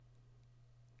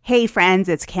Hey friends,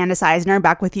 it's Candace Eisner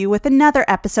back with you with another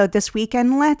episode this week,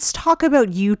 and let's talk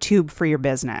about YouTube for your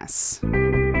business.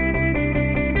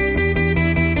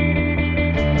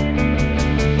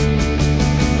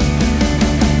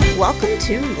 Welcome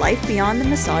to Life Beyond the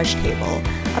Massage Table,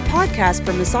 a podcast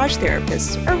for massage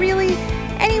therapists, or really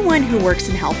anyone who works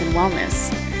in health and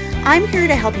wellness. I'm here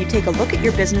to help you take a look at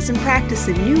your business and practice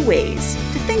in new ways,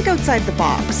 to think outside the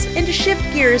box, and to shift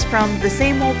gears from the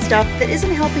same old stuff that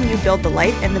isn't helping you build the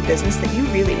life and the business that you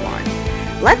really want.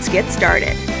 Let's get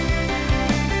started.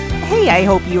 Hey, I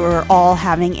hope you are all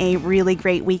having a really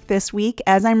great week this week.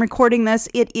 As I'm recording this,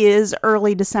 it is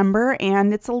early December,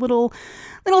 and it's a little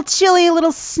chilly, a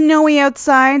little snowy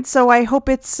outside, so I hope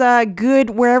it's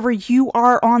good wherever you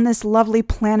are on this lovely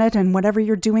planet and whatever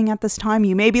you're doing at this time.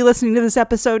 You may be listening to this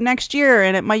episode next year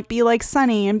and it might be like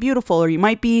sunny and beautiful, or you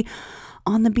might be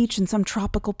on the beach in some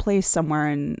tropical place somewhere,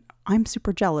 and I'm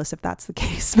super jealous if that's the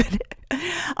case, but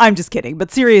I'm just kidding.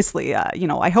 But seriously,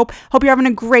 I hope you're having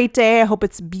a great day. I hope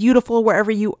it's beautiful wherever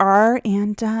you are,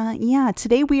 and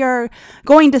today we are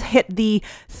going to hit the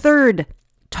third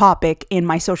topic in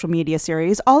my social media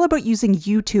series, all about using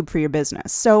YouTube for your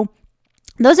business. So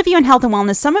those of you in health and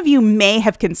wellness, some of you may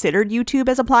have considered YouTube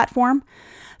as a platform.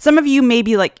 Some of you may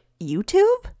be like,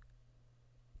 YouTube?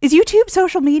 Is YouTube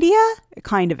social media? It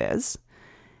kind of is.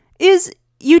 Is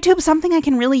YouTube something I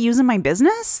can really use in my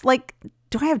business? Like,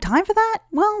 do I have time for that?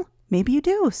 Well, maybe you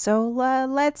do. So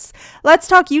let's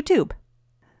talk YouTube.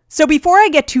 So before I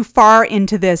get too far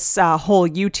into this whole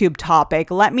YouTube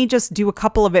topic, let me just do a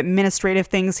couple of administrative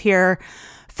things here.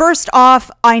 First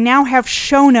off, I now have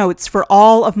show notes for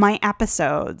all of my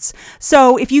episodes.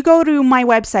 So if you go to my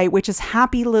website, which is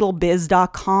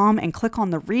happylittlebiz.com, and click on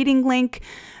the reading link,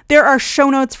 there are show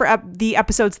notes for the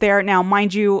episodes there. Now,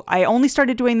 mind you, I only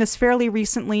started doing this fairly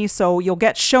recently, so you'll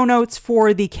get show notes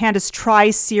for the Candace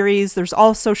Tries series. There's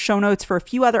also show notes for a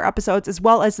few other episodes, as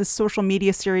well as the social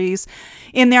media series.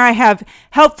 In there, I have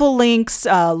helpful links,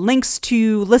 links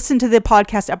to listen to the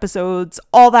podcast episodes,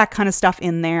 all that kind of stuff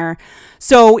in there.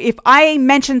 So if I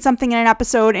mention something in an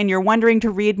episode and you're wondering to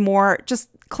read more, just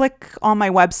click on my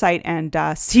website and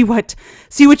see what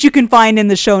you can find in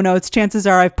the show notes. Chances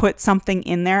are I've put something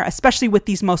in there, especially with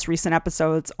these most recent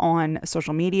episodes on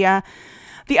social media.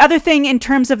 The other thing in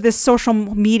terms of this social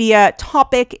media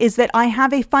topic is that I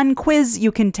have a fun quiz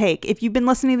you can take. If you've been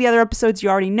listening to the other episodes, you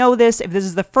already know this. If this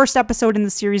is the first episode in the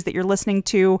series that you're listening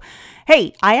to,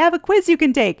 hey, I have a quiz you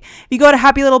can take. If you go to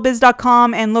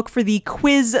happylittlebiz.com and look for the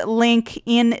quiz link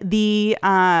in the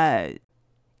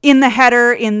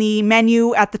header, in the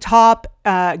menu at the top,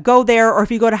 go there. Or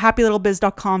if you go to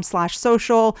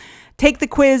happylittlebiz.com/social, take the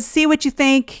quiz, see what you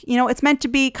think. It's meant to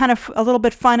be kind of a little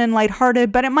bit fun and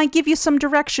lighthearted, but it might give you some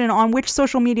direction on which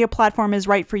social media platform is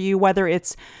right for you, whether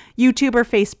it's YouTube or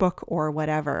Facebook or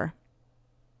whatever.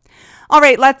 All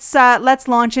right, let's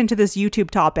launch into this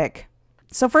YouTube topic.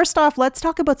 So first off, let's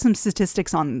talk about some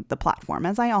statistics on the platform,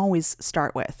 as I always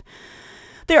start with.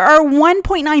 There are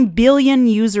 1.9 billion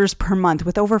users per month,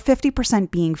 with over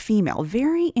 50% being female.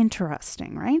 Very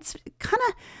interesting, right? It's kind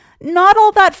of not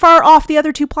all that far off the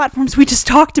other two platforms we just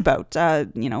talked about,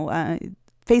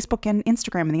 Facebook and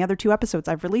Instagram in the other two episodes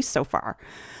I've released so far.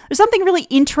 There's something really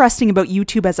interesting about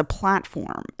YouTube as a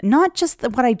platform, not just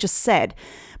what I just said,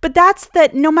 but that's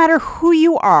that no matter who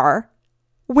you are,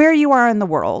 where you are in the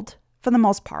world, for the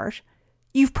most part,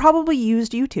 you've probably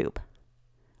used YouTube.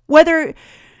 Whether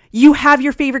you have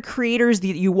your favorite creators that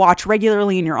you watch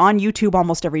regularly and you're on YouTube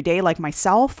almost every day, like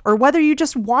myself, or whether you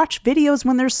just watch videos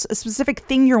when there's a specific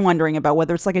thing you're wondering about,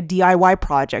 whether it's like a DIY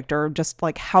project or just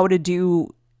like how to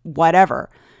do whatever,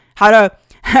 how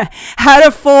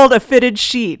to fold a fitted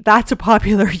sheet. That's a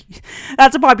popular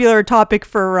topic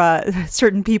for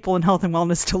certain people in health and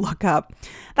wellness to look up.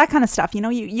 That kind of stuff.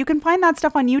 You can find that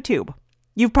stuff on YouTube.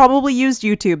 You've probably used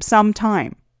YouTube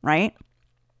sometime, right?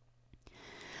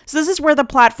 So this is where the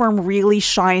platform really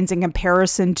shines in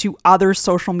comparison to other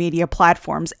social media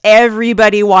platforms.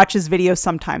 Everybody watches videos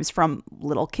sometimes, from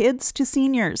little kids to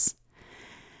seniors.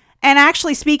 And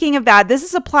actually, speaking of that, this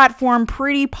is a platform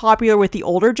pretty popular with the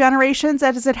older generations,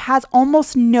 as it has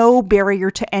almost no barrier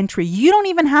to entry. You don't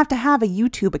even have to have a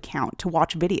YouTube account to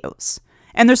watch videos.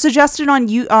 And they're suggested on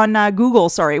Google,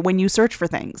 when you search for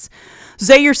things.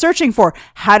 Say you're searching for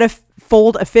how to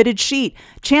fold a fitted sheet.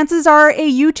 Chances are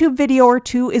a YouTube video or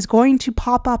two is going to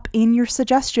pop up in your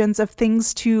suggestions of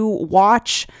things to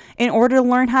watch in order to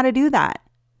learn how to do that.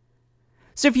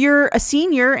 So if you're a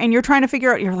senior and you're trying to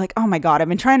figure out, you're like, oh my God, I've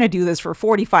been trying to do this for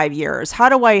 45 years. How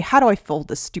do I fold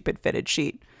this stupid fitted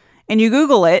sheet? And you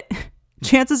Google it,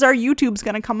 chances are YouTube's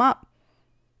going to come up.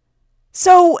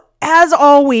 So, as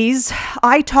always,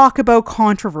 I talk about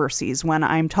controversies when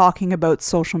I'm talking about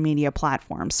social media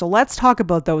platforms. So let's talk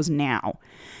about those now.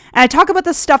 And I talk about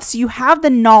this stuff so you have the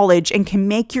knowledge and can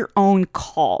make your own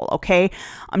call, okay?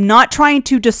 I'm not trying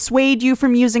to dissuade you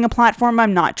from using a platform.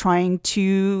 I'm not trying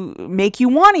to make you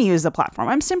want to use the platform.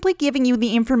 I'm simply giving you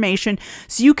the information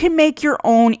so you can make your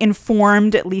own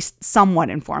informed, at least somewhat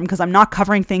informed, because I'm not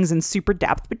covering things in super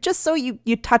depth, but just so you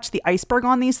touch the iceberg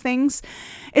on these things.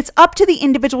 It's up to the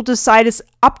individual to decide. It's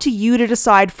up to you to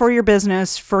decide for your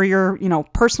business, for your,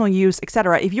 personal use,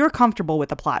 etc., if you're comfortable with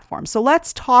the platform. So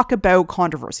let's talk about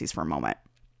controversies for a moment.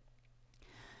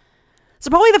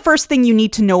 So probably the first thing you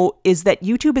need to know is that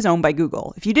YouTube is owned by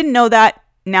Google. If you didn't know that,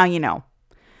 now you know.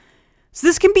 So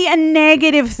this can be a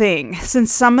negative thing,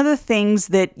 since some of the things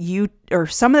that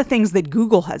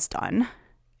Google has done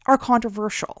are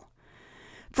controversial.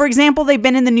 For example, they've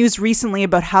been in the news recently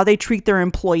about how they treat their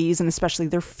employees, and especially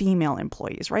their female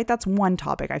employees, right? That's one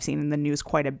topic I've seen in the news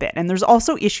quite a bit. And there's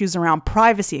also issues around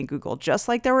privacy in Google, just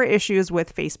like there were issues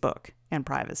with Facebook and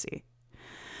privacy.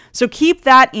 So keep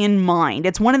that in mind.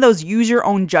 It's one of those use your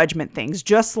own judgment things,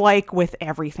 just like with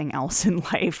everything else in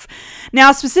life.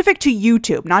 Now, specific to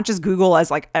YouTube, not just Google as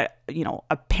like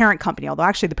a parent company, although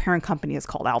actually the parent company is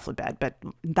called Alphabet, but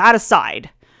that aside,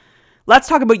 let's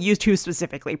talk about YouTube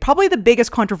specifically. Probably the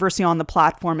biggest controversy on the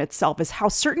platform itself is how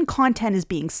certain content is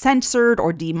being censored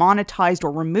or demonetized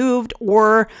or removed,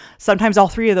 or sometimes all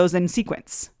three of those in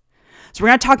sequence. So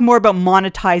we're going to talk more about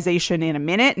monetization in a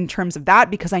minute in terms of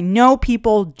that, because I know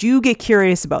people do get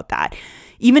curious about that.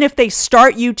 Even if they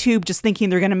start YouTube just thinking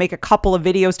they're going to make a couple of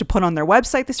videos to put on their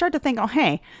website, they start to think, oh,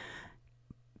 hey,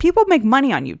 people make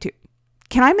money on YouTube.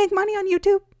 Can I make money on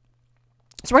YouTube?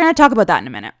 So we're going to talk about that in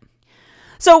a minute.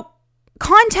 So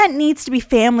content needs to be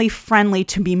family friendly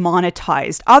to be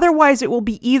monetized. Otherwise, it will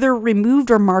be either removed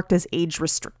or marked as age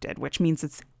restricted, which means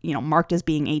it's, marked as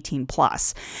being 18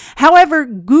 plus. However,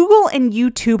 Google and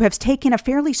YouTube have taken a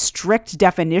fairly strict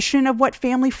definition of what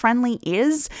family friendly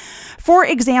is. For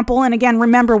example, and again,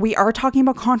 remember, we are talking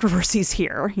about controversies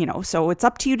here, so it's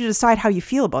up to you to decide how you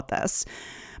feel about this.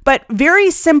 But very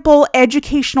simple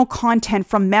educational content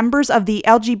from members of the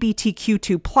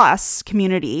LGBTQ2 plus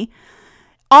community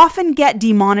often get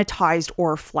demonetized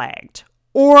or flagged.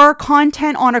 Or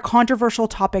content on a controversial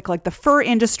topic like the fur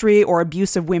industry or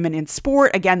abuse of women in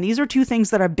sport. Again, these are two things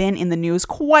that have been in the news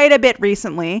quite a bit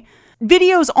recently.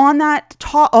 Videos on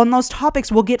on those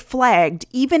topics will get flagged,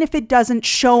 even if it doesn't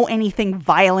show anything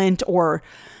violent or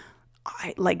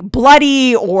like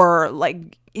bloody or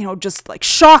just like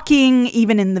shocking,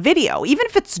 even in the video. Even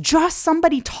if it's just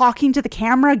somebody talking to the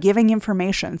camera, giving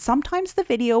information, sometimes the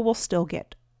video will still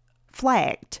get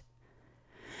flagged.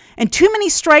 And too many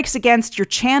strikes against your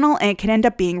channel and it can end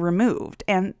up being removed.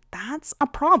 And that's a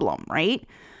problem, right?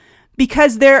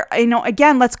 Because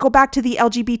again, let's go back to the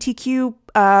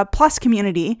LGBTQ plus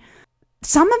community.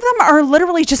 Some of them are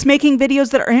literally just making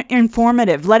videos that are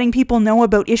informative, letting people know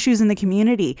about issues in the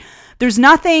community. There's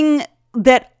nothing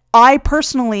that I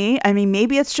personally,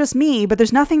 maybe it's just me, but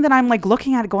there's nothing that I'm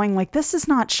looking at it going this is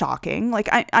not shocking.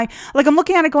 I'm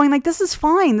looking at it going this is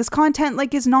fine. This content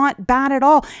is not bad at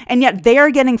all. And yet they are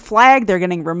getting flagged. They're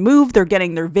getting removed. They're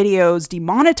getting their videos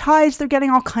demonetized. They're getting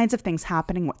all kinds of things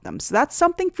happening with them. So that's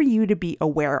something for you to be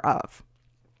aware of.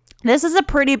 This is a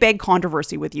pretty big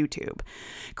controversy with YouTube.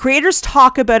 Creators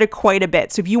talk about it quite a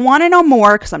bit. So if you want to know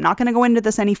more, because I'm not going to go into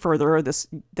this any further, this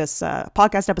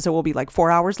podcast episode will be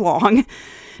 4 hours long,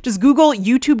 just Google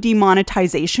YouTube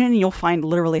demonetization and you'll find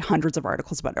literally hundreds of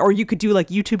articles about it. Or you could do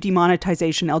YouTube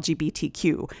demonetization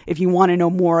LGBTQ if you want to know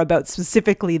more about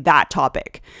specifically that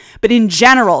topic. But in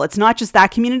general, it's not just that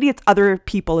community, it's other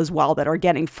people as well that are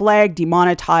getting flagged,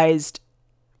 demonetized,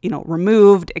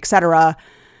 removed, etc.,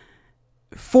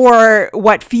 for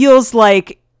what feels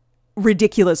like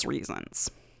ridiculous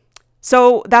reasons.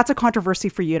 So that's a controversy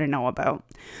for you to know about.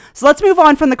 So let's move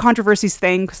on from the controversies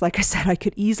thing, because like I said, I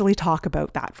could easily talk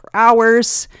about that for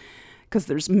hours, because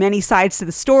there's many sides to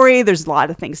the story. There's a lot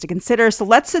of things to consider. So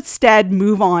let's instead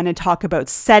move on and talk about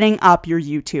setting up your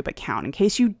YouTube account in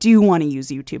case you do want to use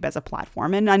YouTube as a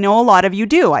platform. And I know a lot of you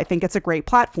do. I think it's a great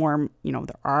platform. There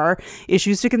are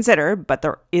issues to consider, but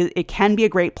it can be a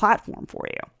great platform for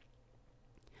you.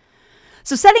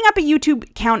 So setting up a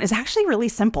YouTube account is actually really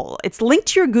simple. It's linked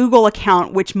to your Google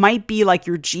account, which might be your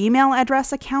Gmail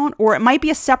address account, or it might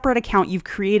be a separate account you've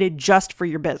created just for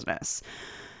your business.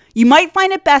 You might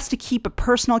find it best to keep a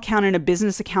personal account and a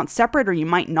business account separate, or you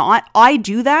might not. I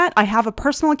do that. I have a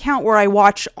personal account where I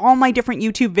watch all my different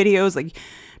YouTube videos,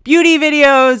 beauty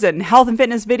videos and health and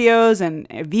fitness videos and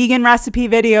vegan recipe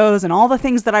videos and all the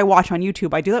things that I watch on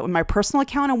YouTube. I do that with my personal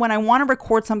account. And when I want to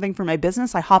record something for my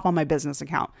business, I hop on my business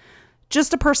account.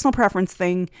 Just a personal preference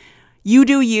thing. You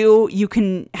do you. You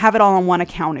can have it all on one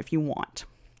account if you want.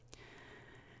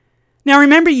 Now,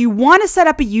 remember, you want to set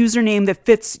up a username that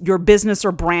fits your business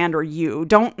or brand or you.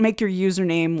 Don't make your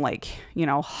username like,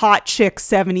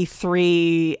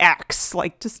 hotchick73x.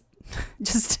 Like, just,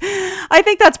 I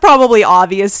think that's probably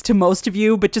obvious to most of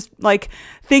you, but just like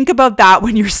think about that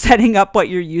when you're setting up what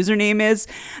your username is.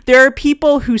 There are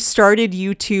people who started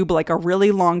YouTube like a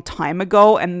really long time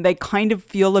ago, and they kind of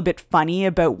feel a bit funny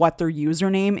about what their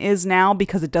username is now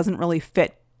because it doesn't really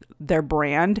fit their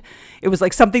brand. It was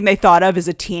like something they thought of as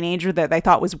a teenager that they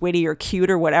thought was witty or cute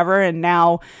or whatever. And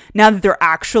now that they're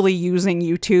actually using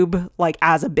YouTube like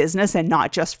as a business and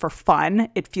not just for fun,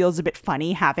 it feels a bit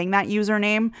funny having that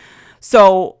username.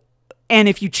 So, and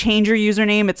if you change your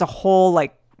username, it's a whole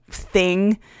like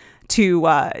thing to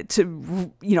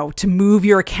move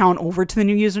your account over to the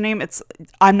new username.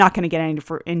 I'm not going to get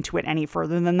into it any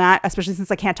further than that, especially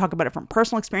since I can't talk about it from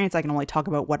personal experience. I can only talk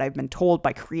about what I've been told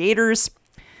by creators.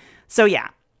 So yeah,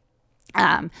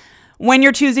 when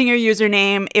you're choosing your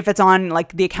username, if it's on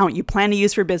like the account you plan to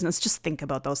use for business, just think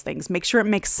about those things. Make sure it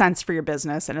makes sense for your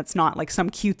business and it's not like some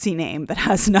cutesy name that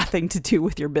has nothing to do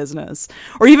with your business,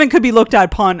 or even could be looked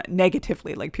upon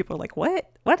negatively. Like people are like, what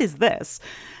is this?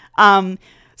 So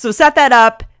set that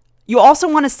up. You also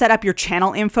want to set up your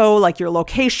channel info, like your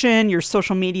location, your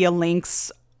social media links,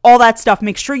 all that stuff.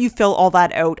 Make sure you fill all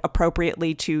that out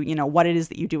appropriately to, what it is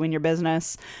that you do in your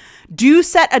business. Do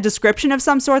set a description of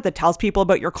some sort that tells people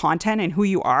about your content and who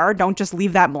you are. Don't just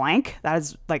leave that blank. That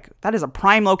is a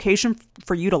prime location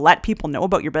for you to let people know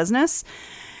about your business.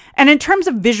 And in terms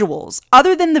of visuals,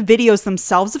 other than the videos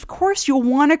themselves, of course, you'll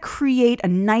want to create a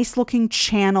nice looking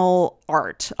channel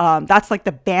art. That's like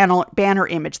the banner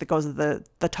image that goes at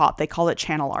the top. They call it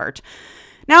channel art.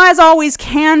 Now, as always,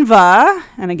 Canva,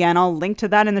 and again, I'll link to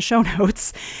that in the show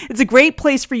notes. It's a great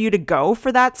place for you to go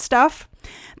for that stuff.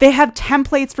 They have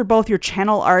templates for both your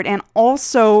channel art and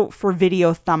also for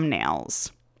video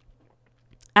thumbnails.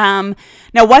 Now,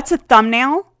 what's a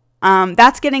thumbnail?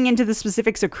 That's getting into the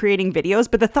specifics of creating videos,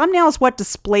 but the thumbnail is what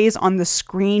displays on the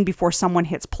screen before someone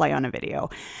hits play on a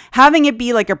video. Having it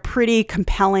be like a pretty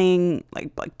compelling,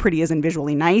 like pretty as in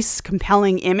visually nice,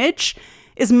 compelling image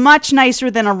is much nicer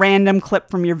than a random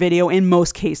clip from your video in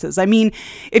most cases. I mean,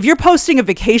 if you're posting a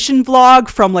vacation vlog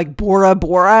from like Bora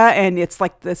Bora and it's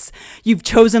like this, you've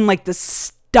chosen like this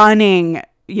stunning,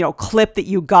 clip that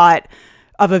you got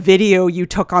of a video you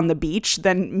took on the beach,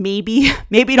 then maybe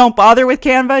don't bother with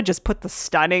Canva. Just put the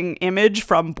stunning image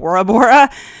from Bora Bora.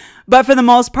 But for the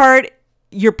most part,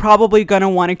 you're probably going to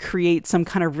want to create some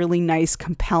kind of really nice,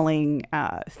 compelling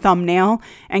thumbnail,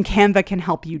 and Canva can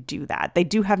help you do that. They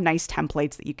do have nice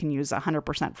templates that you can use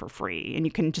 100% for free, and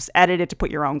you can just edit it to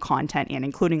put your own content in,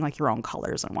 including like your own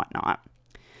colors and whatnot.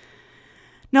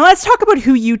 Now let's talk about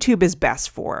who YouTube is best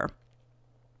for.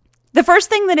 The first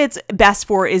thing that it's best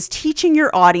for is teaching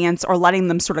your audience or letting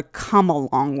them sort of come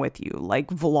along with you, like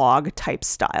vlog type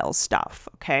style stuff,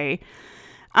 okay?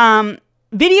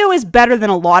 Video is better than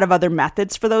a lot of other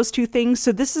methods for those two things.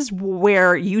 So this is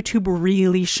where YouTube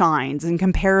really shines in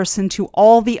comparison to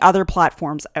all the other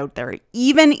platforms out there,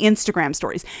 even Instagram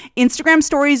stories. Instagram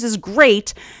stories is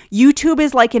great. YouTube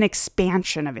is like an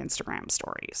expansion of Instagram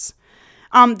stories.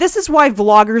 This is why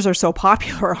vloggers are so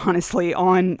popular, honestly,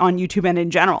 on YouTube and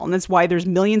in general. And that's why there's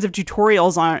millions of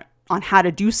tutorials on how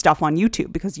to do stuff on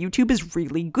YouTube, because YouTube is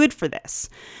really good for this.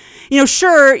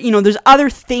 Sure, there's other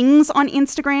things on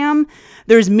Instagram.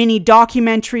 There's mini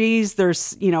documentaries,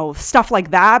 there's, stuff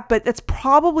like that, but that's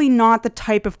probably not the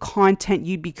type of content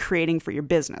you'd be creating for your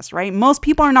business, right? Most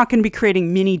people are not going to be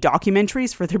creating mini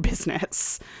documentaries for their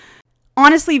business.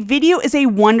 Honestly, video is a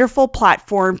wonderful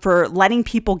platform for letting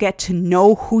people get to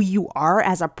know who you are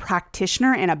as a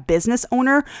practitioner and a business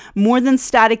owner more than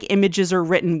static images or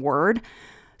written word.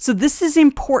 So this is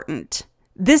important.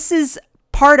 This is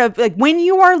part of, like, when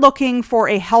you are looking for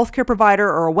a healthcare provider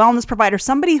or a wellness provider,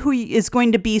 somebody who is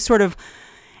going to be sort of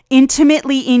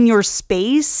intimately in your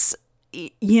space,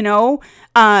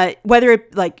 whether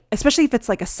it, like, especially if it's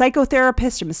like a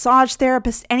psychotherapist or massage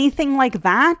therapist, anything like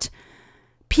that,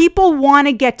 people want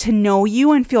to get to know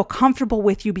you and feel comfortable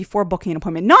with you before booking an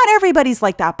appointment. Not everybody's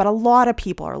like that, but a lot of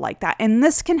people are like that. And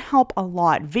this can help a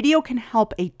lot. Video can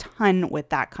help a ton with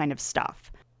that kind of stuff.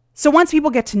 So once people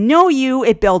get to know you,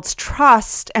 it builds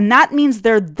trust, and that means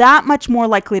they're that much more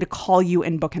likely to call you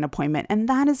and book an appointment, and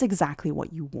that is exactly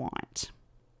what you want.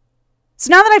 So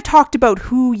now that I've talked about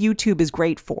who YouTube is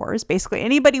great for, is basically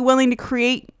anybody willing to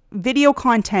create video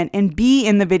content and be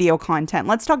in the video content.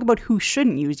 Let's talk about who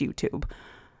shouldn't use YouTube.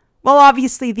 Well,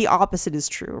 obviously the opposite is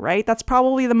true, right? That's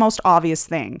probably the most obvious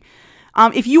thing.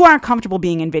 If you aren't comfortable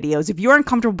being in videos, if you aren't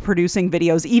comfortable producing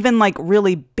videos, even like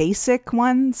really basic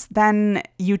ones, then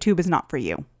YouTube is not for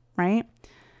you, right?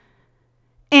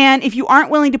 And if you aren't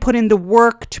willing to put in the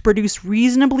work to produce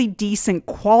reasonably decent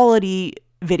quality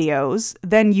videos,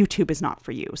 then YouTube is not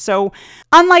for you. So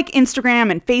unlike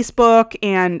Instagram and Facebook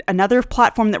and another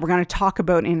platform that we're going to talk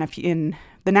about in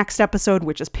the next episode,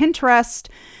 which is Pinterest,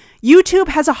 YouTube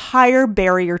has a higher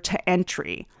barrier to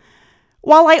entry.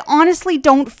 While I honestly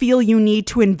don't feel you need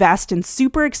to invest in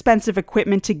super expensive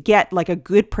equipment to get like a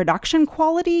good production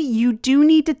quality, you do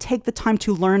need to take the time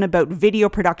to learn about video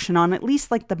production on at least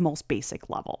like the most basic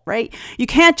level, right? You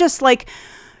can't just like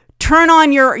turn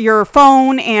on your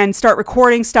phone and start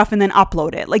recording stuff and then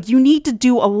upload it. Like you need to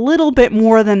do a little bit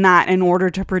more than that in order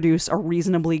to produce a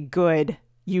reasonably good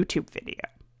YouTube video.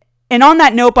 And on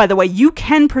that note, by the way, you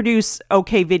can produce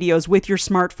okay videos with your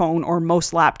smartphone or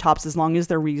most laptops as long as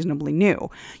they're reasonably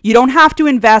new. You don't have to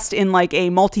invest in like a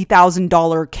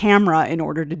multi-$1,000 camera in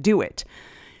order to do it.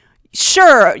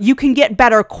 Sure, you can get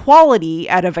better quality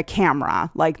out of a camera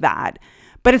like that,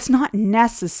 but it's not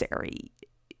necessary.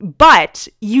 But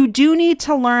you do need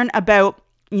to learn about,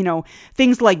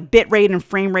 things like bitrate and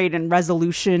frame rate and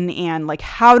resolution and like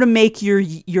how to make your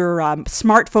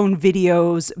smartphone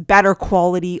videos better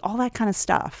quality, all that kind of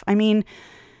stuff. I mean,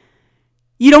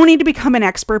 you don't need to become an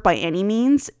expert by any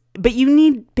means, but you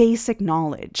need basic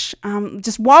knowledge.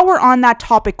 Just while we're on that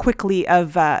topic quickly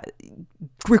of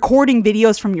recording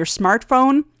videos from your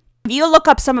smartphone, if you look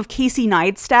up some of Casey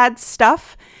Neistat's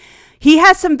stuff, he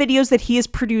has some videos that he has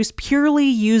produced purely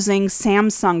using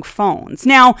Samsung phones.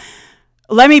 Now,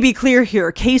 let me be clear here.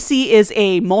 Casey is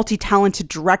a multi-talented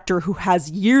director who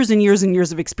has years and years and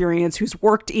years of experience, who's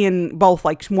worked in both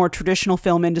like more traditional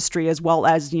film industry as well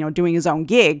as, doing his own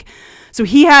gig. So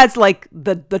he has like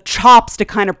the chops to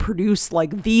kind of produce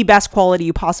like the best quality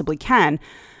you possibly can.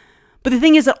 But the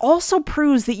thing is, it also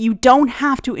proves that you don't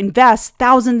have to invest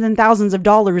thousands and thousands of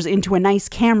dollars into a nice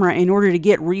camera in order to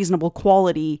get reasonable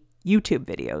quality YouTube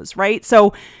videos, right?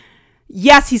 So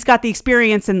yes, he's got the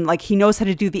experience and like he knows how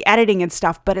to do the editing and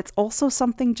stuff, but it's also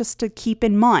something just to keep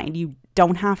in mind. You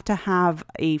don't have to have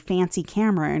a fancy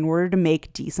camera in order to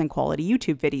make decent quality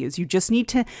YouTube videos. You just need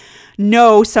to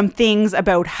know some things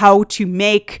about how to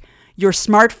make your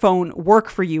smartphone work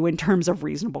for you in terms of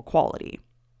reasonable quality.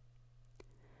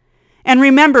 And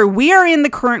remember, we are in the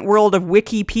current world of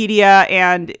Wikipedia,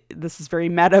 and this is very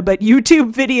meta, but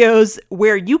YouTube videos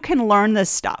where you can learn this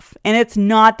stuff, and it's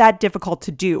not that difficult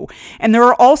to do. And there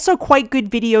are also quite good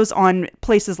videos on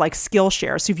places like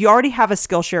Skillshare. So if you already have a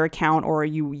Skillshare account or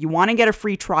you want to get a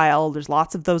free trial, there's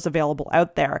lots of those available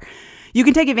out there. You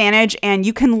can take advantage and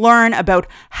you can learn about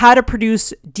how to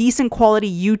produce decent quality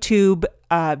YouTube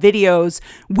videos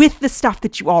with the stuff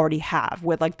that you already have,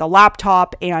 with like the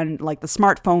laptop and like the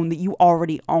smartphone that you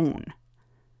already own.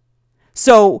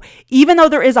 So even though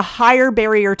there is a higher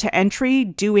barrier to entry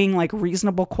doing like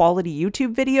reasonable quality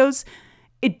YouTube videos,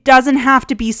 it doesn't have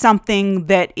to be something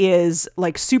that is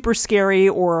like super scary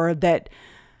or that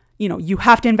you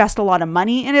have to invest a lot of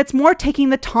money. And it's more taking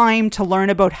the time to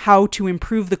learn about how to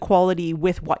improve the quality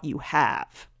with what you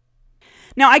have.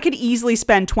 Now, I could easily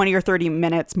spend 20 or 30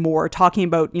 minutes more talking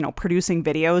about, producing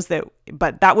videos,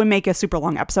 but that would make a super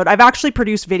long episode. I've actually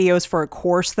produced videos for a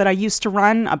course that I used to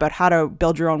run about how to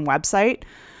build your own website.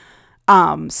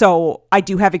 So I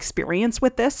do have experience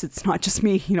with this. It's not just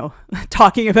me,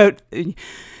 talking about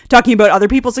other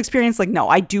people's experience. Like, no,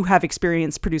 I do have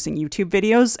experience producing YouTube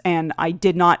videos, and I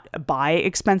did not buy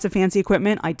expensive fancy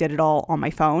equipment. I did it all on my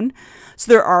phone.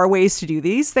 So there are ways to do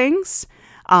these things.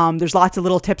 There's lots of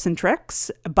little tips and tricks,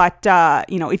 but,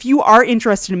 if you are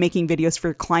interested in making videos for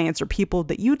your clients or people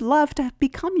that you'd love to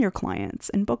become your clients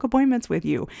and book appointments with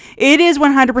you, it is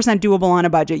 100% doable on a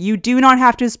budget. You do not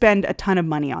have to spend a ton of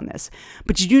money on this,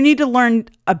 but you do need to learn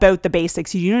about the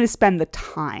basics. You do need to spend the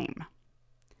time.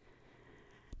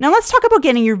 Now let's talk about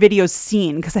getting your videos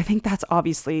seen, because I think that's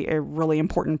obviously a really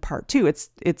important part too.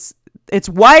 It's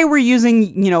why we're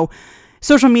using,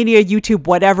 social media, YouTube,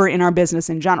 whatever in our business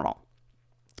in general.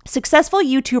 Successful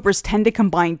YouTubers tend to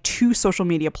combine two social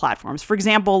media platforms. For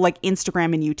example, like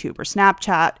Instagram and YouTube, or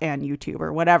Snapchat and YouTube,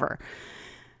 or whatever.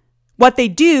 What they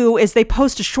do is they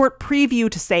post a short preview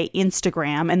to, say,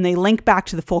 Instagram, and they link back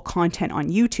to the full content on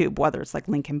YouTube, whether it's like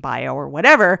link in bio or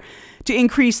whatever, to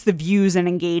increase the views and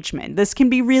engagement. This can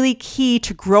be really key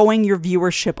to growing your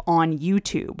viewership on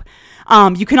YouTube.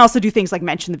 You can also do things like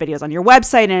mention the videos on your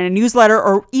website and a newsletter,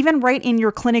 or even right in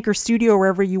your clinic or studio,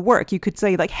 wherever you work. You could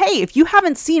say like, hey, if you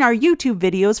haven't seen our YouTube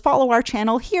videos, follow our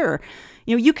channel here.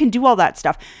 You can do all that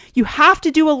stuff. You have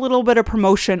to do a little bit of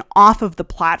promotion off of the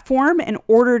platform in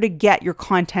order to get your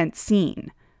content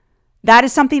seen. That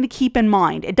is something to keep in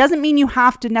mind. It doesn't mean you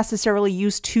have to necessarily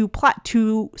use two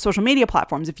social media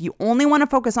platforms. If you only want to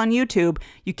focus on YouTube,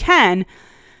 you can,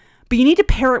 but you need to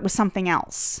pair it with something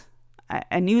else.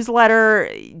 A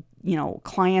newsletter,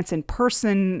 clients in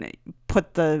person,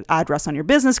 put the address on your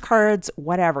business cards,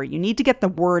 whatever. You need to get the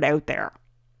word out there.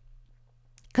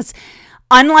 Because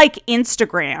unlike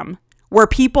Instagram, where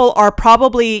people are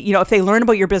probably, if they learn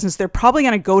about your business, they're probably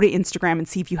going to go to Instagram and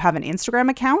see if you have an Instagram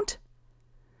account.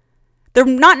 They're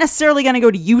not necessarily going to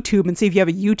go to YouTube and see if you have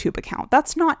a YouTube account.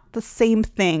 That's not the same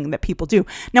thing that people do.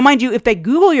 Now, mind you, if they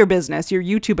Google your business, your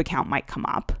YouTube account might come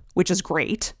up, which is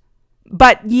great.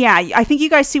 But yeah, I think you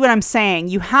guys see what I'm saying.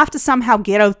 You have to somehow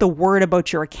get out the word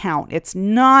about your account. It's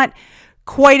not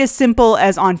quite as simple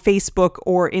as on Facebook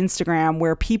or Instagram,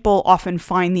 where people often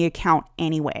find the account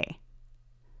anyway.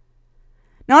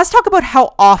 Now let's talk about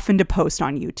how often to post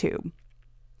on YouTube.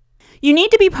 You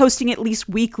need to be posting at least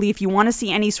weekly if you want to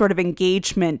see any sort of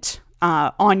engagement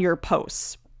on your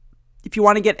posts. If you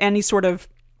want to get any sort of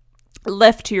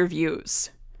lift to your views.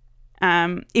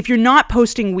 If you're not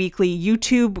posting weekly,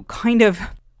 YouTube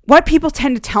what people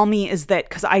tend to tell me is that,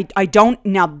 because I don't,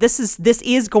 now this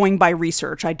is going by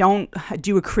research. I don't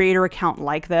do a creator account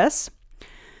like this.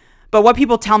 But what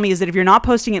people tell me is that if you're not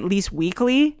posting at least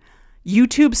weekly,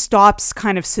 YouTube stops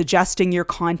kind of suggesting your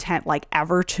content like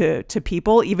ever to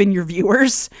people, even your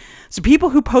viewers. So people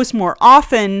who post more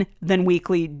often than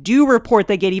weekly do report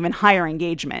they get even higher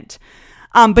engagement.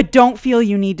 But don't feel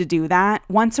you need to do that.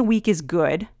 Once a week is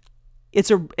good. It's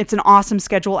an awesome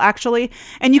schedule, actually.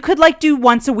 And you could do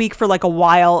once a week for a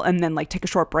while and then take a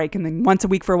short break, and then once a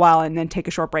week for a while and then take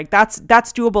a short break. That's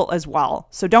doable as well.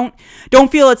 So don't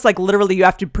feel it's literally you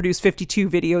have to produce 52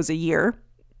 videos a year.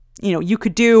 You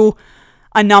could do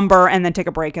a number and then take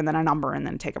a break, and then a number and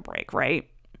then take a break, right?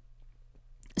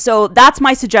 So that's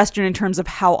my suggestion in terms of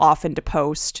how often to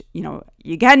post.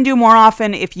 You can do more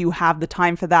often if you have the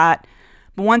time for that.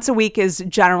 But once a week is,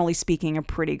 generally speaking, a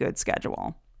pretty good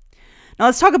schedule. Now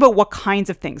let's talk about what kinds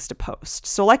of things to post.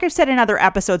 So like I've said in other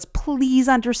episodes, please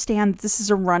understand this is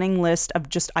a running list of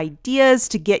just ideas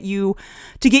to get you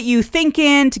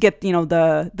thinking, to get,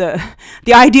 the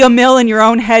idea mill in your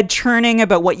own head churning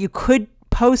about what you could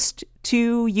post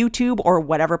to YouTube or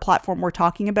whatever platform we're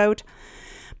talking about.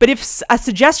 But if a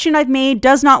suggestion I've made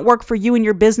does not work for you and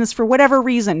your business for whatever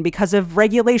reason, because of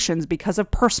regulations, because of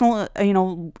personal,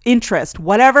 interest,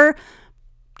 whatever,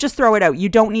 just throw it out. You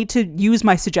don't need to use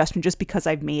my suggestion just because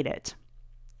I've made it.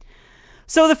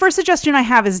 So the first suggestion I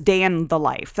have is day in the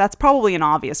life. That's probably an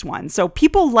obvious one. So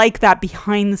people like that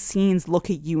behind the scenes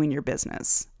look at you and your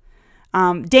business.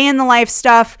 Day in the life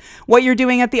stuff, what you're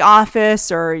doing at the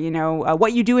office, or,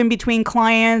 what you do in between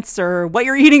clients, or what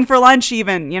you're eating for lunch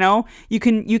even, you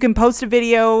can post a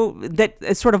video that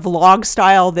is sort of vlog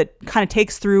style that kind of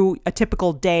takes through a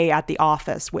typical day at the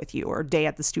office with you, or day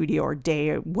at the studio, or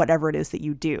day, whatever it is that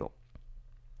you do.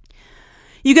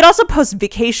 You could also post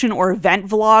vacation or event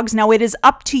vlogs. Now it is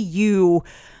up to you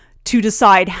to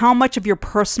decide how much of your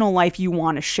personal life you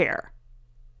want to share.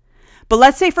 But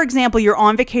let's say, for example, you're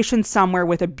on vacation somewhere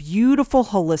with a beautiful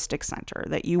holistic center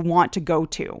that you want to go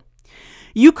to.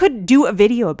 You could do a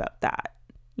video about that,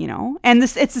 and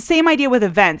it's the same idea with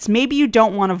events. Maybe you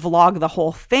don't want to vlog the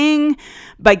whole thing,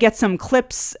 but get some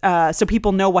clips so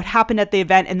people know what happened at the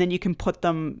event, and then you can put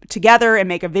them together and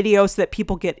make a video so that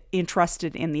people get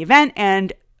interested in the event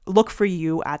and look for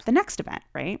you at the next event,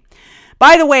 right?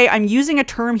 By the way, I'm using a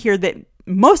term here that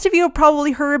most of you have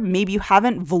probably heard, maybe you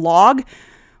haven't, vlog.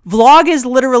 Vlog is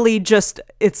literally just,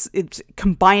 it's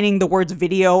combining the words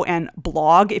video and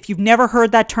blog. If you've never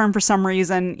heard that term for some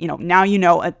reason, now you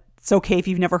know. It's okay if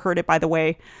you've never heard it, by the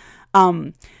way.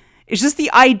 It's just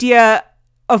the idea.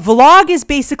 A vlog is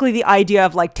basically the idea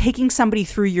of taking somebody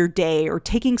through your day, or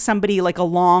taking somebody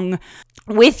along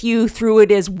with you through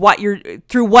what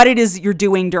it is you're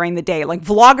doing during the day.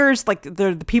 Vloggers,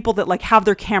 they're the people that have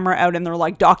their camera out and they're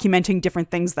documenting different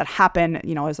things that happen,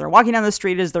 as they're walking down the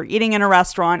street, as they're eating in a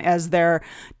restaurant, as they're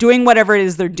doing whatever it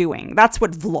is they're doing. That's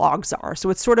what vlogs are. So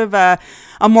it's sort of a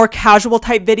more casual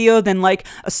type video than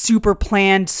a super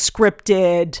planned,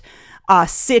 scripted,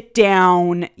 sit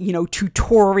down,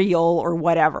 tutorial or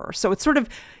whatever. So it's sort of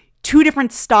two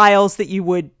different styles that you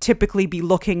would typically be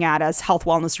looking at as health,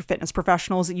 wellness, or fitness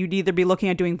professionals. You'd either be looking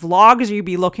at doing vlogs or you'd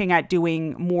be looking at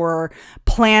doing more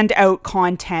planned out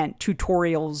content,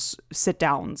 tutorials, sit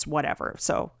downs, whatever.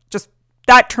 So just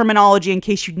that terminology in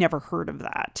case you'd never heard of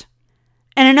that.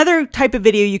 And another type of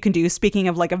video you can do, speaking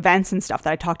of like events and stuff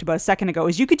that I talked about a second ago,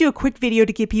 is you could do a quick video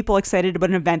to get people excited about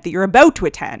an event that you're about to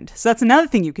attend. So that's another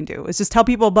thing you can do, is just tell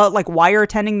people about like why you're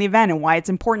attending the event and why it's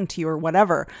important to you or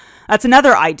whatever. That's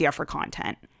another idea for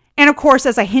content. And of course,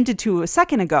 as I hinted to a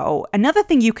second ago, another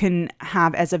thing you can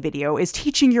have as a video is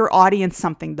teaching your audience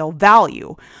something they'll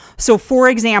value. So for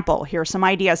example, here are some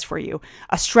ideas for you: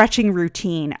 a stretching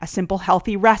routine, a simple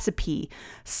healthy recipe,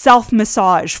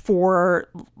 self-massage for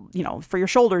your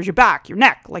shoulders, your back, your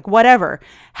neck, like whatever,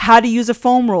 how to use a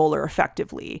foam roller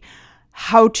effectively,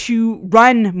 how to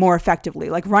run more effectively,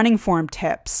 like running form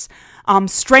tips,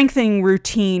 strengthening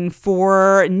routine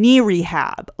for knee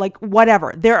rehab, like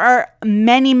whatever. There are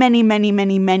many, many, many,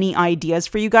 many, many ideas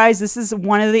for you guys. This is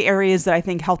one of the areas that I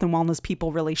think health and wellness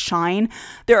people really shine.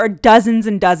 There are dozens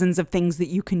and dozens of things that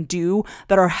you can do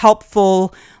that are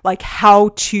helpful, like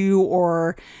how to,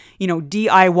 or,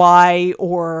 DIY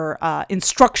or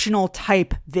instructional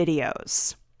type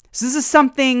videos. So this is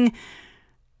something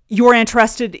you're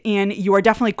interested in. You are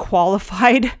definitely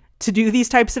qualified to do these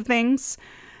types of things.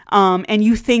 And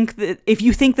you think that if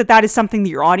you think that that is something that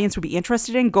your audience would be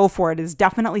interested in, go for it. It is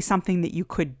definitely something that you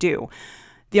could do.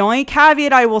 The only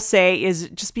caveat I will say is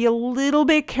just be a little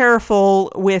bit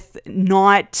careful with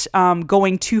not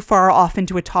going too far off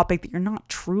into a topic that you're not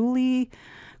truly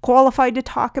qualified to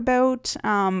talk about.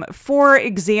 For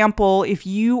example, if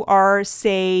you are,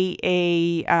 say,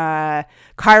 a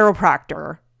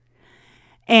chiropractor,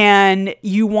 and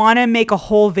you want to make a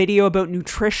whole video about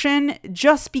nutrition,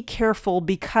 just be careful,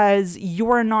 because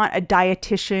you're not a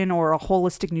dietitian or a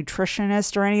holistic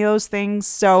nutritionist or any of those things.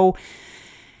 So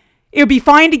it would be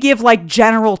fine to give like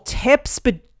general tips,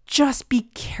 but just be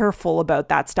careful about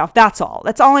that stuff. That's all.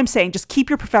 That's all I'm saying. Just keep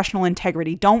your professional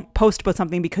integrity. Don't post about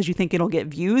something because you think it'll get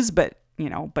views, but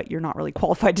you're not really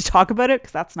qualified to talk about it,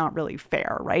 because that's not really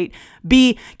fair, right?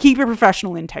 Keep your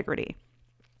professional integrity.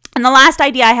 And the last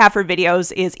idea I have for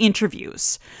videos is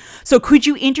interviews. So could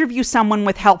you interview someone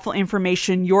with helpful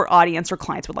information your audience or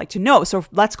clients would like to know? So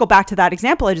let's go back to that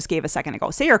example I just gave a second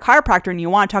ago. Say you're a chiropractor and you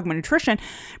want to talk about nutrition,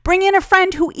 bring in a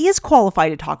friend who is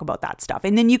qualified to talk about that stuff.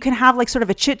 And then you can have like sort of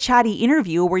a chit-chatty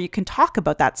interview where you can talk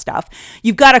about that stuff.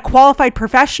 You've got a qualified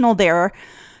professional there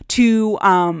to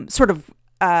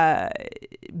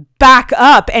back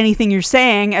up anything you're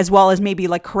saying, as well as maybe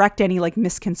like correct any like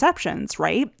misconceptions,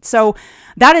 right? So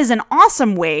that is an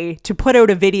awesome way to put out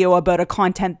a video about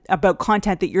content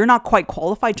that you're not quite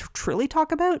qualified to truly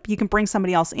talk about. You can bring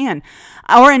somebody else in.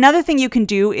 Or another thing you can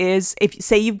do is, if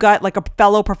say you've got like a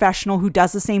fellow professional who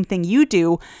does the same thing you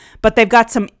do, but they've got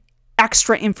some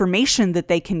extra information that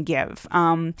they can give.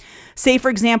 Say, for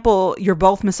example, you're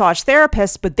both massage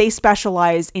therapists, but they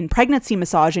specialize in pregnancy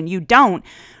massage and you don't.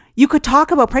 You could talk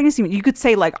about pregnancy. You could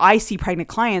say like, I see pregnant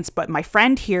clients, but my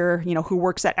friend here, who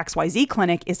works at XYZ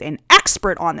clinic is an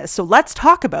expert on this. So let's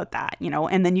talk about that,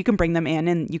 and then you can bring them in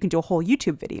and you can do a whole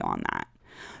YouTube video on that.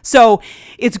 So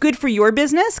it's good for your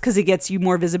business because it gets you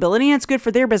more visibility, and it's good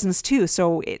for their business too.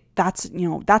 So that's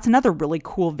another really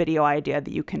cool video idea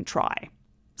that you can try.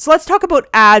 So let's talk about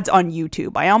ads on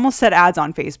YouTube. I almost said ads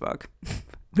on Facebook,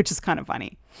 which is kind of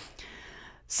funny.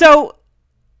 So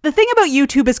the thing about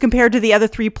YouTube as compared to the other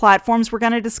three platforms we're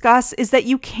going to discuss is that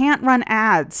you can't run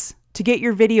ads to get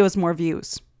your videos more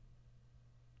views.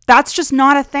 That's just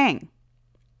not a thing.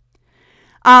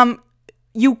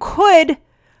 You could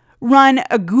run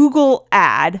a Google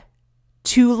ad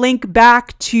to link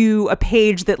back to a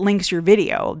page that links your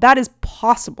video. That is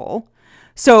possible.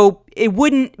 So it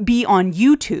wouldn't be on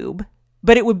YouTube,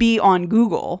 but it would be on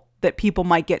Google that people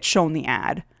might get shown the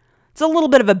ad. It's a little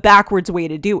bit of a backwards way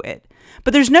to do it.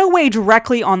 But there's no way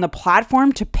directly on the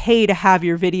platform to pay to have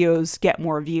your videos get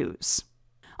more views.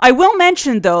 I will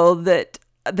mention, though, that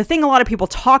the thing a lot of people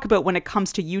talk about when it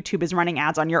comes to YouTube is running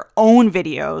ads on your own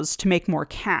videos to make more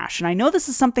cash. And I know this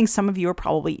is something some of you are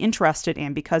probably interested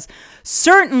in, because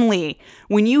certainly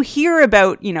when you hear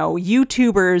about,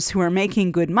 YouTubers who are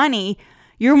making good money,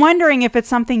 you're wondering if it's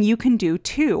something you can do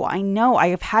too. I know I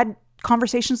have had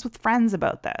conversations with friends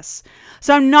about this.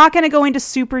 So I'm not going to go into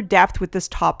super depth with this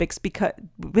topic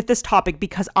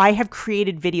because I have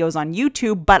created videos on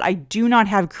YouTube, but I do not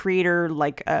have creator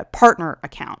like a partner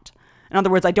account. In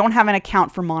other words, I don't have an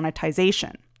account for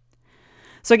monetization.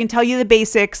 So I can tell you the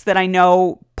basics that I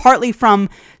know partly from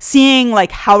seeing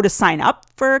like how to sign up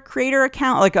for a creator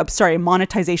account,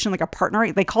 monetization, like a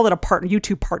partner. They call it a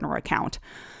YouTube partner account.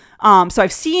 So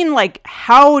I've seen like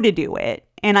how to do it,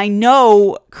 and I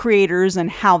know creators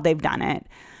and how they've done it.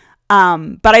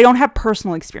 But I don't have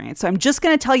personal experience. So I'm just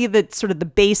going to tell you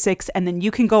the basics, and then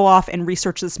you can go off and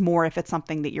research this more if it's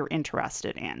something that you're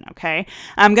interested in. Okay.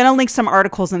 I'm going to link some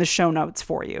articles in the show notes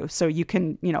for you so you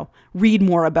can, read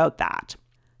more about that.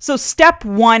 So step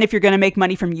one, if you're going to make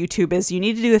money from YouTube, is you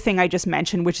need to do the thing I just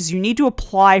mentioned, which is you need to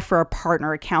apply for a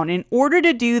partner account. In order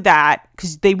to do that,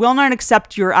 because they will not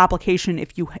accept your application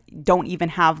if you don't even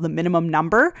have the minimum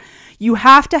number, you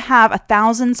have to have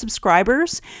 1,000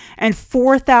 subscribers and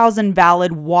 4,000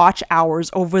 valid watch hours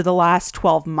over the last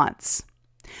 12 months.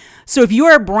 So if you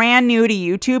are brand new to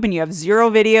YouTube and you have 0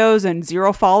 videos and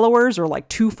 0 followers, or like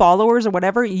 2 followers or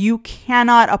whatever, you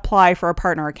cannot apply for a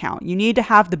partner account. You need to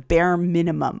have the bare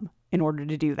minimum in order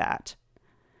to do that.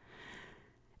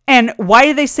 And why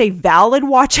do they say valid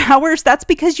watch hours? That's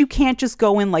because you can't just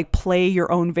go and like play your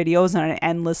own videos on an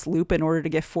endless loop in order to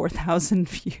get 4,000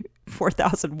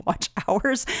 watch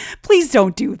hours. Please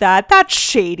don't do that. That's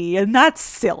shady and that's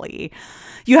silly.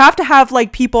 You have to have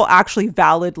like people actually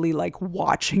validly like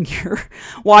watching your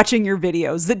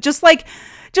videos. That just like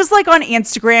on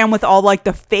Instagram with all like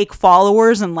the fake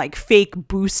followers and like fake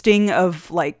boosting of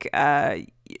like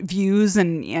views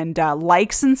and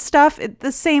likes and stuff.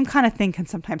 The same kind of thing can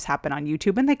sometimes happen on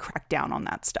YouTube, and they crack down on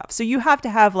that stuff. So you have to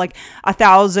have like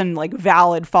 1,000 like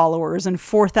valid followers and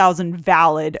 4,000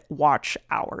 valid watch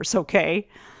hours. Okay.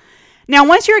 Now,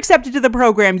 once you're accepted to the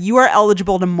program, you are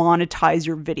eligible to monetize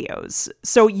your videos.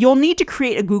 So you'll need to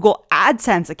create a Google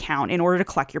AdSense account in order to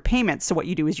collect your payments. So what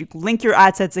you do is you link your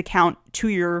AdSense account to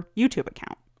your YouTube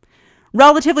account.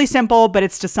 Relatively simple, but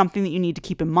it's just something that you need to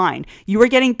keep in mind. You are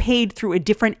getting paid through a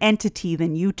different entity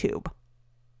than YouTube.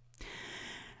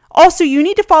 Also, you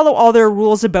need to follow all their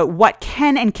rules about what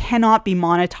can and cannot be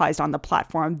monetized on the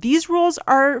platform. These rules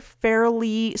are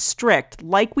fairly strict,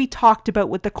 like we talked about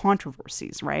with the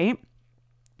controversies, right?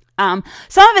 Some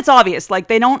of it's obvious, like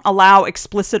they don't allow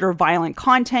explicit or violent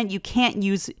content. You can't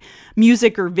use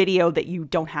music or video that you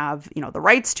don't have, the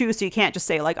rights to. So you can't just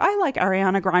say like, I like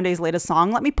Ariana Grande's latest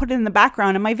song. Let me put it in the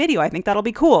background in my video. I think that'll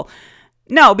be cool.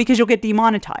 No, because you'll get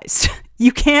demonetized.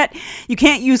 You can't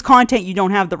use content you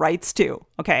don't have the rights to.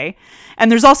 Okay.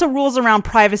 And there's also rules around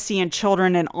privacy and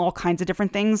children and all kinds of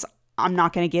different things. I'm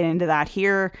not going to get into that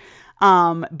here.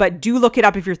 But do look it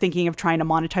up if you're thinking of trying to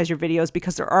monetize your videos,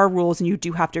 because there are rules and you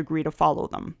do have to agree to follow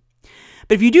them.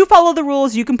 But if you do follow the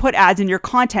rules, you can put ads in your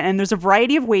content, and there's a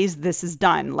variety of ways this is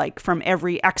done, like from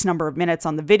every X number of minutes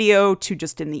on the video to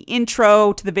just in the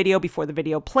intro to the video before the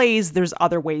video plays. There's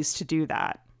other ways to do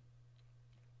that.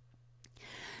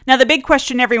 Now, the big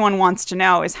question everyone wants to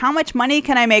know is, how much money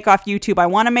can I make off YouTube? I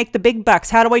want to make the big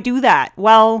bucks. How do I do that?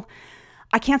 Well,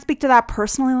 I can't speak to that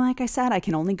personally, like I said. I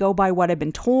can only go by what I've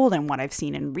been told and what I've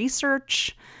seen in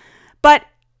research. But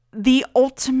the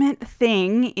ultimate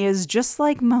thing is, just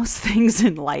like most things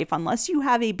in life, unless you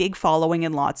have a big following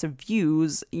and lots of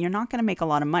views, you're not going to make a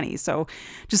lot of money. So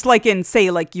just like in,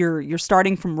 say, like you're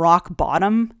starting from rock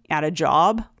bottom at a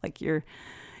job, like you're,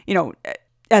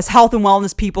 as health and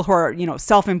wellness people who are,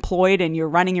 self-employed and you're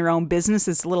running your own business,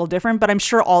 it's a little different, but I'm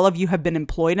sure all of you have been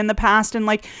employed in the past. And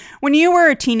like when you were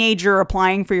a teenager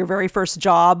applying for your very first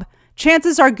job,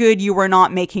 chances are good you were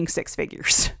not making 6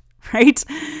 figures, right?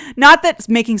 Not that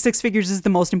making 6 figures is the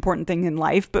most important thing in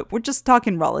life, but we're just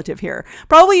talking relative here.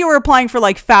 Probably you were applying for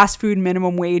like fast food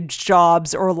minimum wage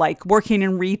jobs, or like working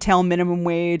in retail minimum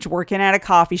wage, working at a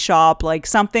coffee shop, like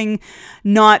something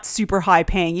not super high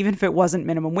paying. Even if it wasn't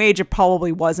minimum wage, it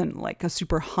probably wasn't like a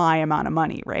super high amount of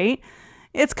money, right?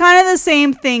 It's kind of the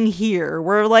same thing here,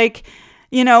 where like,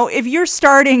 if you're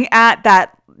starting at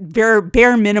that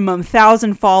bare minimum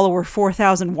 1,000 follower,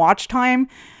 4,000 watch time,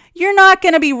 you're not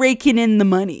going to be raking in the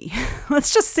money.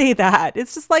 Let's just say that.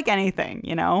 It's just like anything,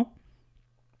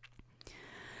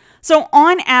 So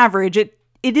on average, it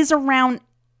is around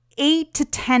 $8 to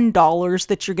 $10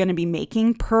 that you're going to be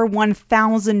making per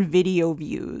 1,000 video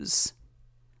views.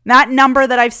 That number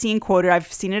that I've seen quoted,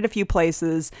 I've seen it a few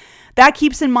places. That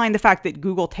keeps in mind the fact that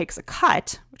Google takes a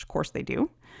cut, which of course they do,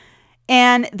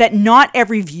 and that not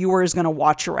every viewer is going to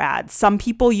watch your ads. Some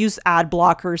people use ad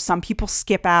blockers. Some people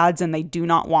skip ads and they do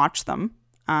not watch them.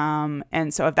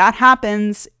 And so if that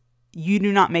happens, you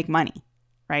do not make money,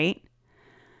 right?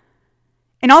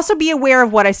 And also be aware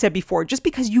of what I said before. Just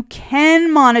because you can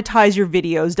monetize your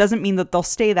videos doesn't mean that they'll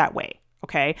stay that way,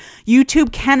 Okay.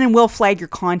 YouTube can and will flag your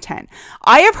content.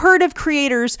 I have heard of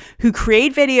creators who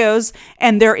create videos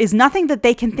and there is nothing that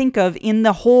they can think of in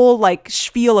the whole like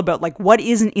spiel about like what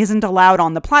is and isn't allowed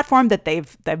on the platform that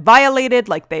they've violated.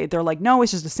 Like they're like, no,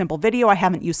 it's just a simple video. I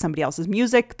haven't used somebody else's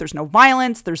music. There's no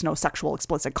violence. There's no sexual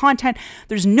explicit content.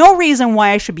 There's no reason why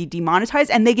I should be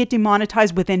demonetized. And they get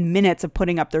demonetized within minutes of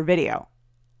putting up their video.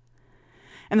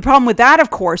 And the problem with that, of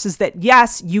course, is that,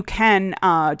 yes, you can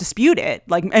dispute it,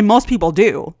 and most people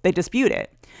do. They dispute it.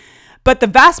 But the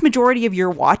vast majority of your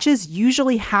watches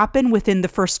usually happen within the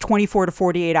first 24 to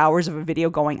 48 hours of a video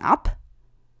going up.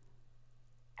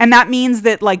 And that means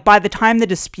that, like, by the time the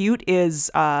dispute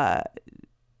is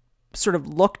sort of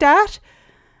looked at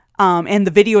and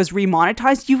the video is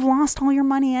remonetized, you've lost all your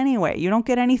money anyway. You don't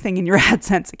get anything in your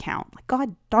AdSense account. Like,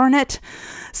 God darn it.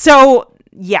 So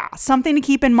yeah, something to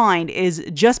keep in mind is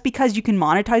just because you can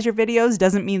monetize your videos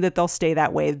doesn't mean that they'll stay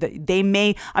that way. They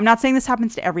may, I'm not saying this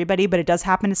happens to everybody, but it does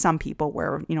happen to some people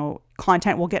where,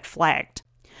 content will get flagged.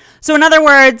 So in other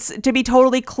words, to be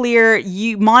totally clear,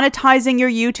 monetizing your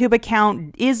YouTube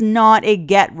account is not a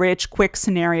get rich quick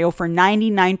scenario for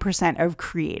 99% of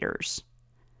creators.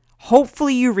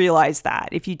 Hopefully you realize that.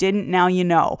 If you didn't, now you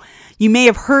know. You may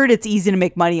have heard it's easy to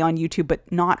make money on YouTube,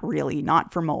 but not really,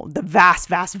 not for the vast,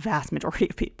 vast, vast majority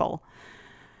of people.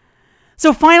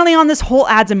 So finally on this whole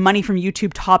ads and money from YouTube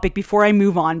topic, before I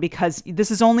move on, because this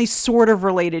is only sort of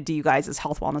related to you guys as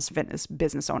health, wellness, fitness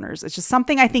business owners. It's just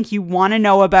something I think you want to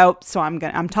know about, so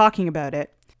I'm talking about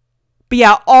it. But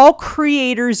yeah, all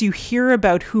creators you hear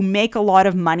about who make a lot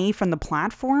of money from the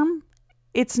platform,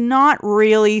 it's not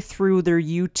really through their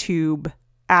YouTube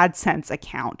AdSense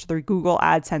account, their Google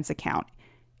AdSense account.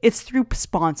 It's through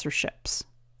sponsorships.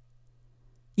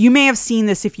 You may have seen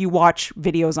this if you watch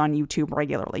videos on YouTube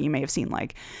regularly. You may have seen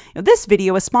like, this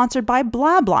video is sponsored by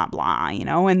blah, blah, blah,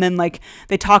 and then like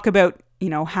they talk about,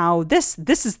 how this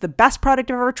is the best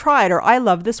product I've ever tried, or I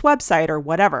love this website or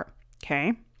whatever.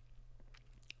 Okay.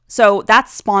 So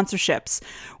that's sponsorships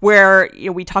where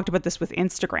we talked about this with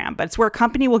Instagram, but it's where a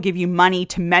company will give you money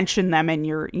to mention them in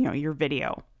your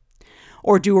video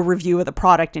or do a review of the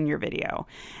product in your video.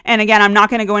 And again, I'm not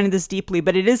going to go into this deeply,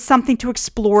 but it is something to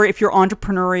explore if you're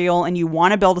entrepreneurial and you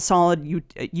want to build a solid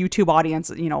YouTube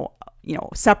audience,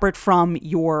 separate from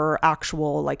your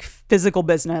actual like physical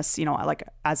business, like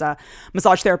as a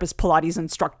massage therapist, Pilates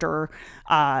instructor,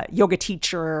 yoga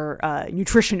teacher,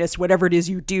 nutritionist, whatever it is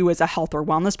you do as a health or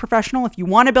wellness professional. If you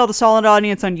want to build a solid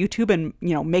audience on YouTube and,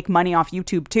 make money off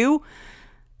YouTube too,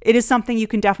 it is something you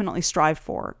can definitely strive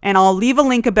for. And I'll leave a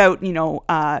link about,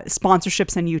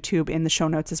 sponsorships on YouTube in the show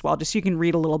notes as well, just so you can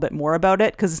read a little bit more about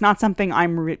it, because it's not something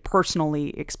I'm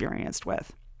personally experienced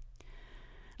with.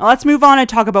 Now let's move on and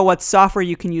talk about what software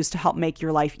you can use to help make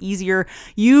your life easier.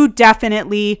 You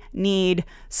definitely need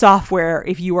software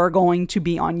if you are going to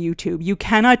be on YouTube. You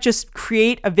cannot just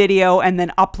create a video and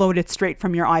then upload it straight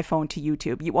from your iPhone to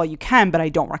YouTube. Well, you can, but I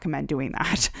don't recommend doing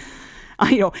that.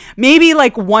 Maybe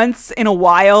like once in a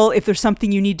while, if there's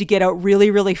something you need to get out really,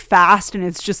 really fast and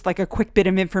it's just like a quick bit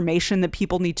of information that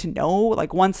people need to know,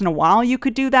 like once in a while you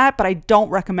could do that, but I don't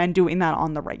recommend doing that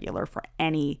on the regular for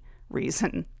any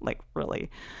reason, like really.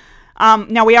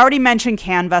 Now we already mentioned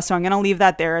Canva, so I'm going to leave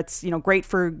that there. It's, great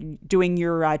for doing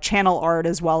your channel art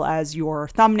as well as your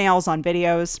thumbnails on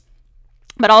videos.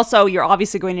 But also, you're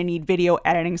obviously going to need video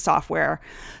editing software.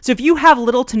 So if you have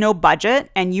little to no budget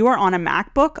and you are on a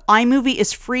MacBook, iMovie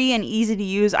is free and easy to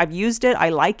use. I've used it. I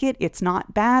like it. It's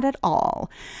not bad at all.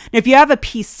 Now, if you have a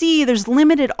PC, there's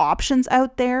limited options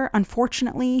out there,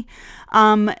 unfortunately.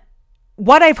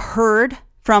 What I've heard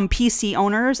from PC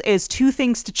owners is two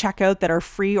things to check out that are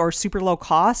free or super low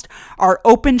cost are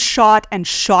OpenShot and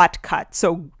Shotcut.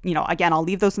 So, again, I'll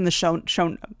leave those in the show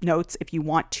notes if you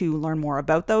want to learn more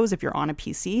about those if you're on a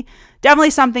PC. Definitely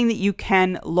something that you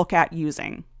can look at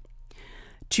using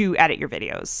to edit your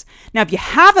videos. Now, if you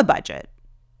have a budget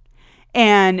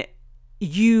and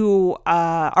you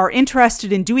are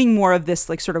interested in doing more of this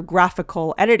like sort of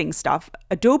graphical editing stuff,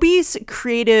 Adobe's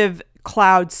Creative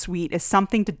Cloud Suite is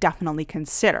something to definitely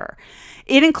consider.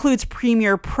 It includes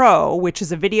Premiere Pro, which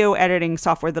is a video editing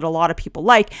software that a lot of people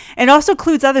like, and it also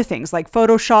includes other things like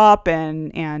Photoshop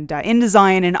and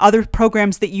InDesign and other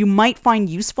programs that you might find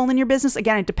useful in your business.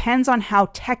 Again, it depends on how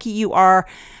techy you are,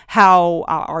 how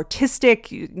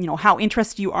artistic, how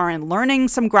interested you are in learning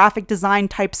some graphic design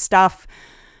type stuff.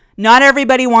 Not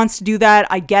everybody wants to do that.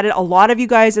 I get it. A lot of you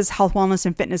guys as health, wellness,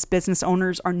 and fitness business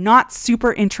owners are not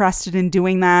super interested in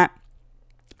doing that.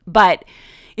 But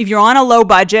if you're on a low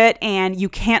budget and you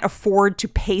can't afford to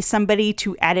pay somebody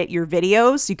to edit your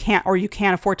videos, you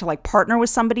can't afford to like partner with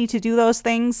somebody to do those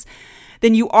things,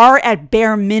 then you are at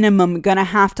bare minimum going to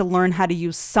have to learn how to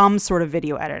use some sort of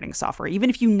video editing software. Even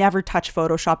if you never touch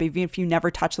Photoshop, even if you never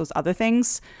touch those other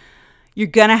things, you're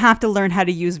going to have to learn how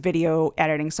to use video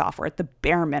editing software at the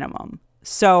bare minimum.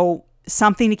 So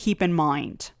something to keep in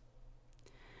mind.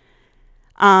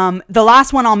 The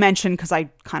last one I'll mention, because I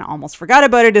kind of almost forgot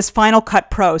about it, is Final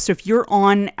Cut Pro. So if you're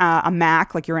on a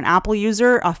Mac, like you're an Apple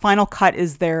user, Final Cut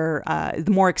is their the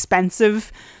more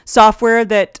expensive software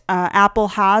that Apple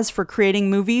has for creating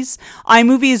movies.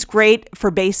 iMovie is great for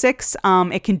basics.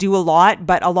 It can do a lot,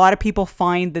 but a lot of people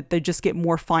find that they just get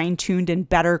more fine-tuned and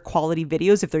better quality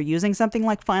videos if they're using something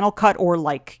like Final Cut or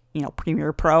like,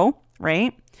 Premiere Pro,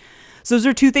 right? So those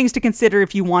are two things to consider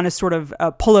if you want to sort of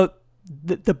pull out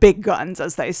the big guns,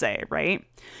 as they say, right?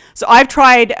 So I've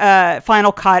tried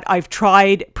Final Cut, I've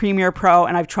tried Premiere Pro,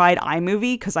 and I've tried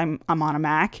iMovie because I'm on a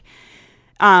Mac.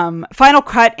 Final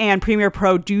Cut and Premiere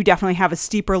Pro do definitely have a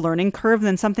steeper learning curve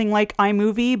than something like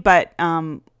iMovie, but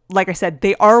like I said,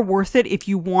 they are worth it if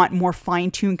you want more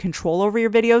fine-tuned control over your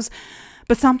videos.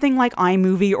 But something like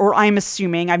iMovie, or I'm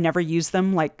assuming, I've never used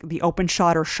them, like the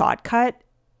OpenShot or Shotcut,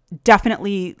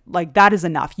 definitely, like, that is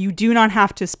enough. You do not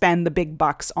have to spend the big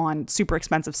bucks on super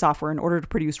expensive software in order to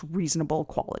produce reasonable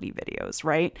quality videos,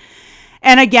 right?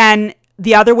 And again,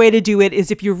 the other way to do it is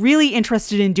if you're really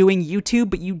interested in doing YouTube,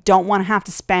 but you don't want to have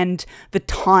to spend the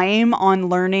time on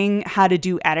learning how to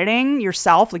do editing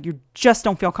yourself, like you just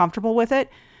don't feel comfortable with it,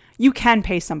 you can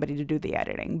pay somebody to do the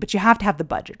editing, but you have to have the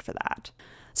budget for that.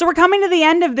 So we're coming to the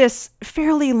end of this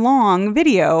fairly long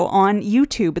video on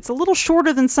YouTube. It's a little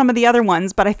shorter than some of the other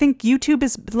ones, but I think YouTube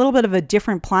is a little bit of a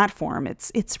different platform.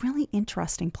 It's really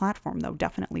interesting platform, though,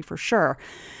 definitely, for sure.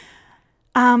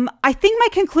 I think my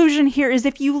conclusion here is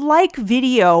if you like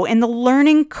video and the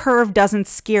learning curve doesn't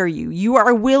scare you, you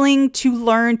are willing to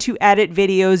learn to edit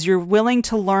videos, you're willing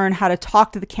to learn how to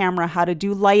talk to the camera, how to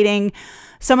do lighting,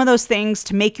 some of those things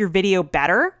to make your video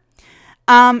better.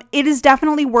 It is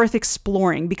definitely worth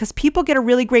exploring because people get a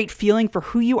really great feeling for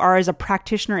who you are as a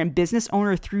practitioner and business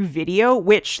owner through video,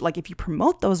 which, like, if you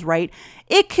promote those right,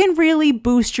 it can really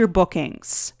boost your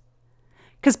bookings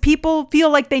because people feel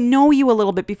like they know you a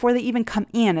little bit before they even come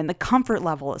in and the comfort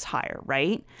level is higher,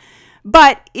 right?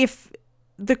 But if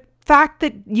the fact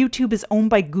that YouTube is owned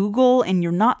by Google and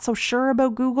you're not so sure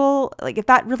about Google, like, if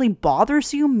that really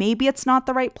bothers you, maybe it's not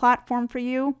the right platform for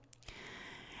you.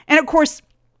 And of course,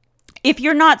 if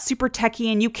you're not super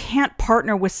techie and you can't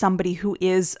partner with somebody who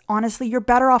is, honestly, you're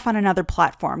better off on another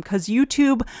platform because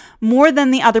YouTube, more than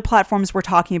the other platforms we're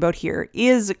talking about here,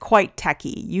 is quite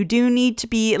techie. You do need to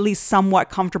be at least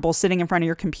somewhat comfortable sitting in front of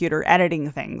your computer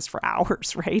editing things for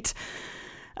hours, right?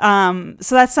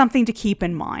 So that's something to keep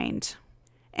in mind.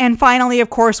 And finally,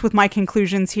 of course, with my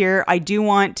conclusions here, I do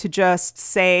want to just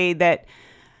say that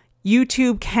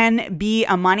YouTube can be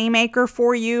a moneymaker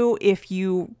for you if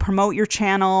you promote your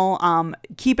channel.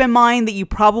 Keep in mind that you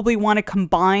probably want to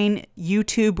combine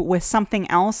YouTube with something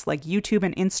else like YouTube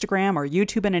and Instagram or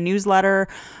YouTube and a newsletter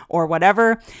or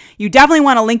whatever. You definitely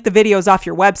want to link the videos off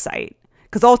your website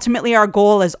because ultimately our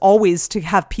goal is always to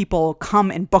have people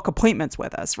come and book appointments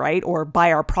with us, right? Or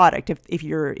buy our product if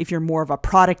you're more of a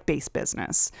product-based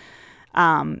business.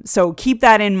 So keep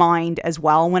that in mind as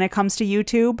well when it comes to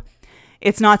YouTube.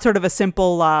 It's not sort of a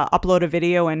simple upload a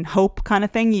video and hope kind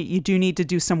of thing. You do need to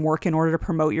do some work in order to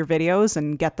promote your videos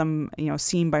and get them,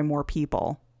 seen by more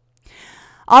people.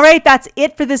 All right, that's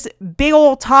it for this big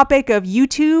old topic of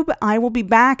YouTube. I will be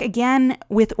back again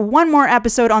with one more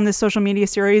episode on this social media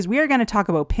series. We are going to talk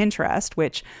about Pinterest,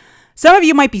 which some of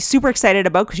you might be super excited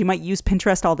about because you might use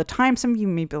Pinterest all the time. Some of you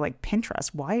may be like,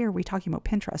 Pinterest? Why are we talking about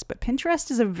Pinterest? But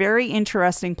Pinterest is a very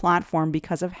interesting platform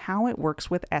because of how it works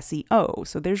with SEO.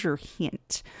 So there's your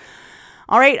hint.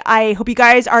 All right, I hope you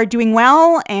guys are doing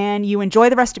well and you enjoy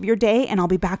the rest of your day, and I'll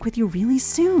be back with you really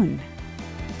soon.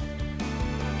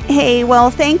 Hey,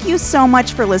 well, thank you so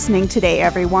much for listening today,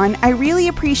 everyone. I really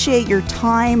appreciate your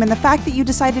time and the fact that you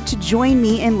decided to join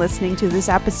me in listening to this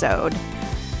episode.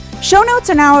 Show notes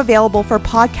are now available for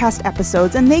podcast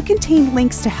episodes, and they contain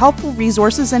links to helpful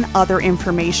resources and other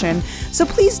information. So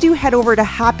please do head over to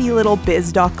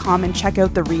happylittlebiz.com and check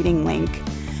out the reading link.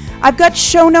 I've got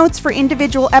show notes for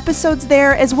individual episodes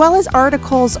there, as well as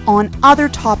articles on other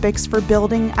topics for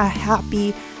building a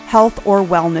happy health or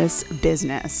wellness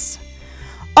business.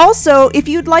 Also, if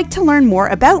you'd like to learn more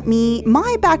about me,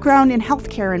 my background in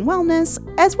healthcare and wellness,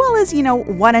 as well as,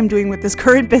 what I'm doing with this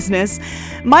current business,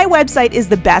 my website is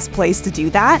the best place to do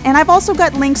that. And I've also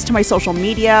got links to my social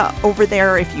media over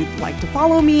there if you'd like to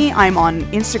follow me. I'm on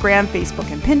Instagram, Facebook,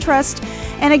 and Pinterest.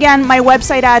 And again, my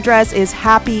website address is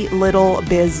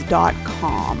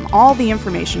happylittlebiz.com. All the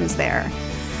information is there.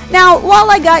 Now, while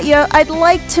I got you, I'd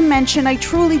like to mention I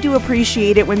truly do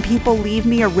appreciate it when people leave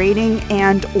me a rating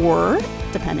and or,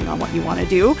 depending on what you want to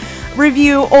do,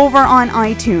 review over on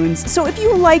iTunes. So if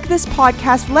you like this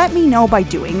podcast, let me know by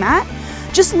doing that.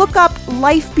 Just look up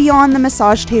Life Beyond the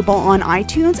Massage Table on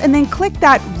iTunes and then click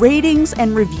that ratings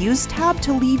and reviews tab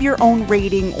to leave your own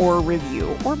rating or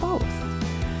review, or both.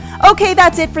 Okay,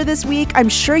 that's it for this week. I'm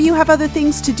sure you have other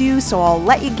things to do, so I'll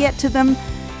let you get to them.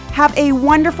 Have a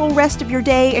wonderful rest of your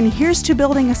day, and here's to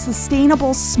building a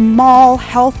sustainable, small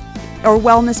health or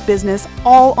wellness business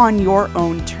all on your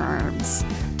own terms.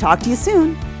 Talk to you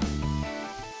soon.